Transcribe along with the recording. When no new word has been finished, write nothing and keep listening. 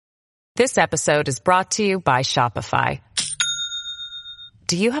This episode is brought to you by Shopify.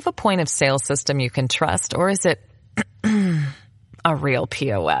 Do you have a point of sale system you can trust, or is it a real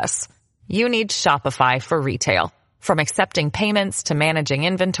POS? You need Shopify for retail. From accepting payments to managing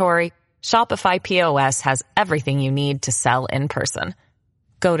inventory, Shopify POS has everything you need to sell in person.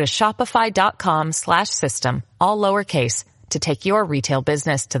 Go to shopify.com/system, all lowercase, to take your retail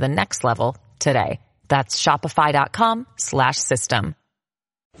business to the next level today. That's shopify.com/system.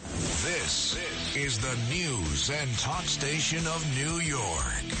 This is the news and talk station of New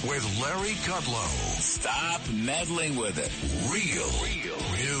York with Larry Kudlow. Stop meddling with it. Real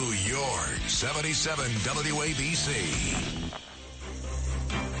New York, 77 WABC.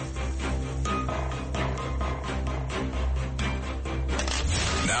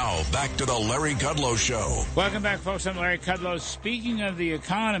 Now, back to the Larry Kudlow Show. Welcome back, folks. I'm Larry Kudlow. Speaking of the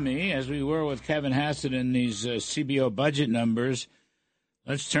economy, as we were with Kevin Hassett in these CBO budget numbers,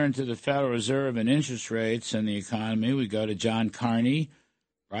 let's turn to the Federal Reserve and interest rates and the economy. We go to John Carney,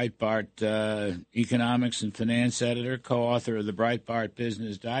 Breitbart economics and finance editor, co-author of the Breitbart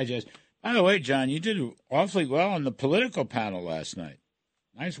Business Digest. By the way, John, you did awfully well on the political panel last night.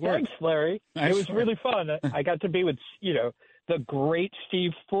 Nice work. Thanks, Larry. Nice it was work. really fun. I got to be with, the great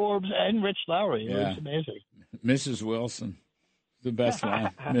Steve Forbes and Rich Lowry. It was amazing. Mrs. Wilson, the best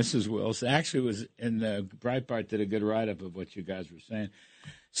line. Mrs. Wilson actually was in the Breitbart, did a good write-up of what you guys were saying.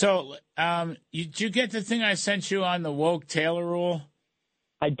 So, did you get the thing I sent you on the woke Taylor rule?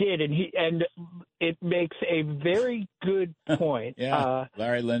 I did, and it makes a very good point.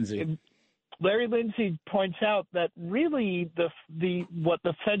 Larry Lindsay. Larry Lindsay points out that really the what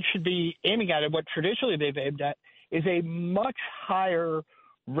the Fed should be aiming at, and what traditionally they've aimed at, is a much higher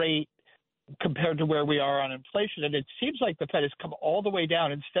rate compared to where we are on inflation. And it seems like the Fed has come all the way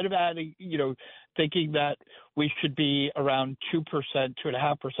down. Instead of adding, thinking that we should be around 2%,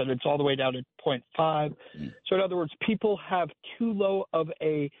 2.5%, it's all the way down to 0.5. So in other words, people have too low of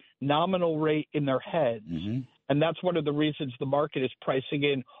a nominal rate in their heads. And that's one of the reasons the market is pricing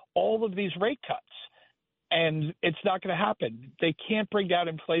in all of these rate cuts. And it's not going to happen. They can't bring down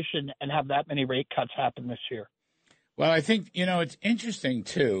inflation and have that many rate cuts happen this year. Well, I think, it's interesting,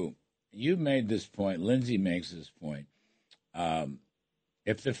 too. You made this point. Lindsay makes this point.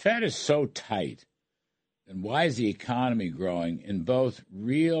 If the Fed is so tight, then why is the economy growing in both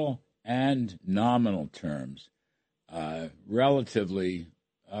real and nominal terms relatively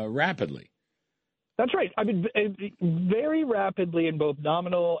rapidly? That's right. I mean, very rapidly in both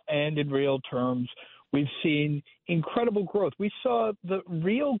nominal and in real terms, we've seen incredible growth. We saw the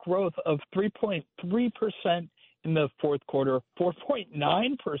real growth of 3.3% in the fourth quarter,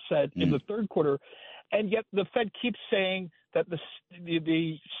 4.9% in the third quarter, and yet the Fed keeps saying that the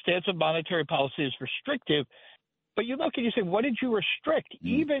stance of monetary policy is restrictive. But you look and you say, what did you restrict?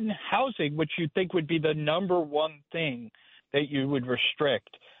 Even housing, which you think would be the number one thing that you would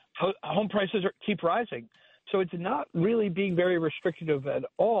restrict. Home prices keep rising. So it's not really being very restrictive at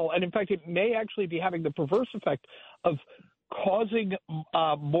all. And in fact, it may actually be having the perverse effect of causing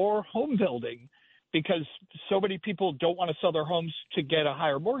more home building, because so many people don't want to sell their homes to get a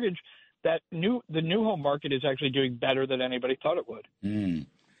higher mortgage, that the new home market is actually doing better than anybody thought it would.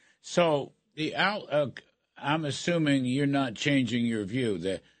 So the outlook, I'm assuming you're not changing your view.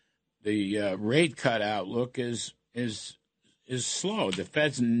 The rate cut outlook is slow. The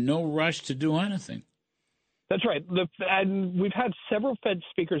Fed's in no rush to do anything. That's right. And we've had several Fed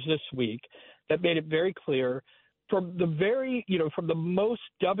speakers this week that made it very clear, from the most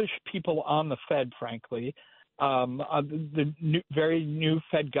dovish people on the Fed, frankly, very new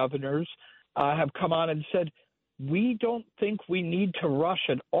Fed governors have come on and said, we don't think we need to rush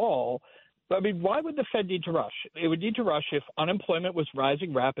at all. I mean, why would the Fed need to rush? It would need to rush if unemployment was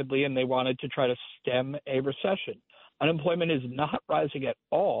rising rapidly and they wanted to try to stem a recession. Unemployment is not rising at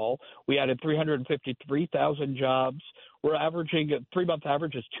all. We added 353,000 jobs. We're averaging, a 3-month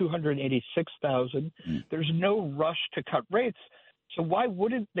average is 286,000. There's no rush to cut rates. So why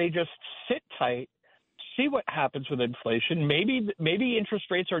wouldn't they just sit tight, see what happens with inflation? Maybe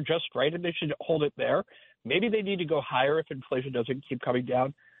interest rates are just right and they should hold it there. Maybe they need to go higher if inflation doesn't keep coming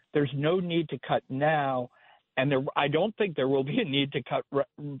down. There's no need to cut now. And I don't think there will be a need to cut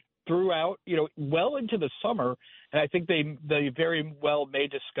throughout, well into the summer. And I think they very well may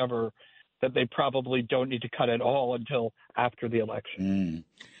discover that they probably don't need to cut at all until after the election.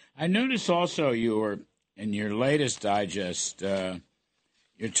 I notice also in your latest digest, you're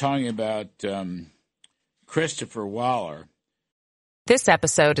talking about Christopher Waller. This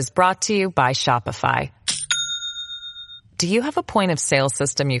episode is brought to you by Shopify. Do you have a point of sale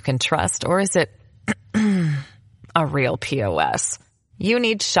system you can trust, or is it a real POS? you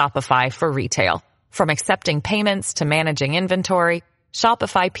need Shopify for retail. From accepting payments to managing inventory,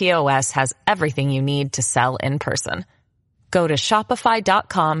 Shopify POS has everything you need to sell in person. Go to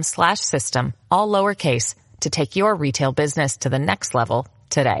shopify.com/system, all lowercase, to take your retail business to the next level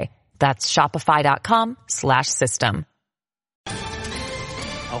today. That's shopify.com/system.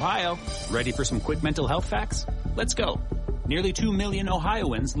 Ohio, ready for some quick mental health facts? Let's go. Nearly 2 million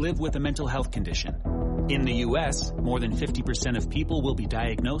Ohioans live with a mental health condition. In the U.S., more than 50% of people will be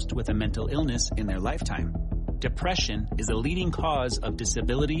diagnosed with a mental illness in their lifetime. Depression is a leading cause of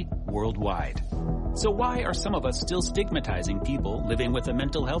disability worldwide. So why are some of us still stigmatizing people living with a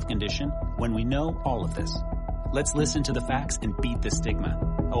mental health condition when we know all of this? Let's listen to the facts and beat the stigma.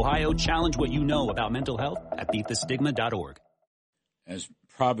 Ohio, challenge what you know about mental health at beatthestigma.org. As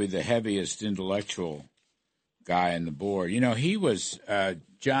probably the heaviest intellectual guy on the board. You know, he was,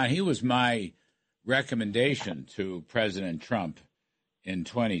 John, he was my recommendation to President Trump in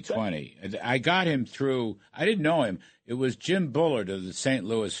 2020. I got him through, I didn't know him. It was Jim Bullard of the St.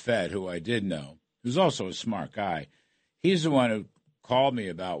 Louis Fed, who I did know. He was also a smart guy. He's the one who called me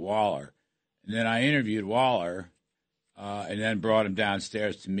about Waller. And then I interviewed Waller and then brought him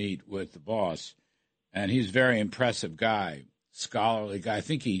downstairs to meet with the boss. And he's a very impressive guy, scholarly guy. I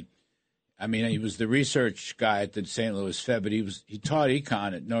think he was the research guy at the St. Louis Fed, but he taught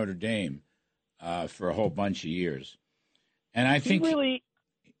econ at Notre Dame for a whole bunch of years. And I think he really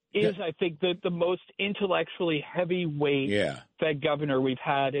is, I think, the most intellectually heavyweight Fed governor we've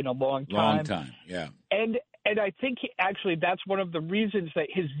had in a long time. Long time, yeah. And I think actually that's one of the reasons that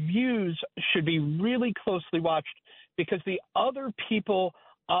his views should be really closely watched, because the other people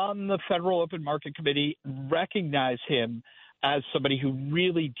on the Federal Open Market Committee recognize him as somebody who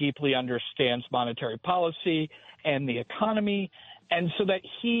really deeply understands monetary policy and the economy. And so that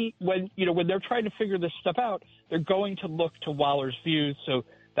when they're trying to figure this stuff out, they're going to look to Waller's views. So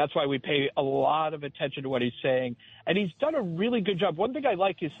that's why we pay a lot of attention to what he's saying. And he's done a really good job. One thing I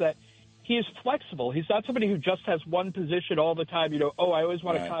like is that he is flexible. He's not somebody who just has one position all the time, I always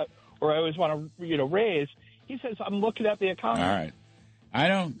want to cut or I always want to, raise. He says, I'm looking at the economy. All right. I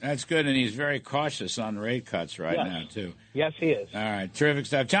know. That's good. And he's very cautious on rate cuts now, too. Yes, he is. All right. Terrific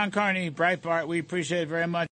stuff. John Carney, Breitbart, we appreciate it very much.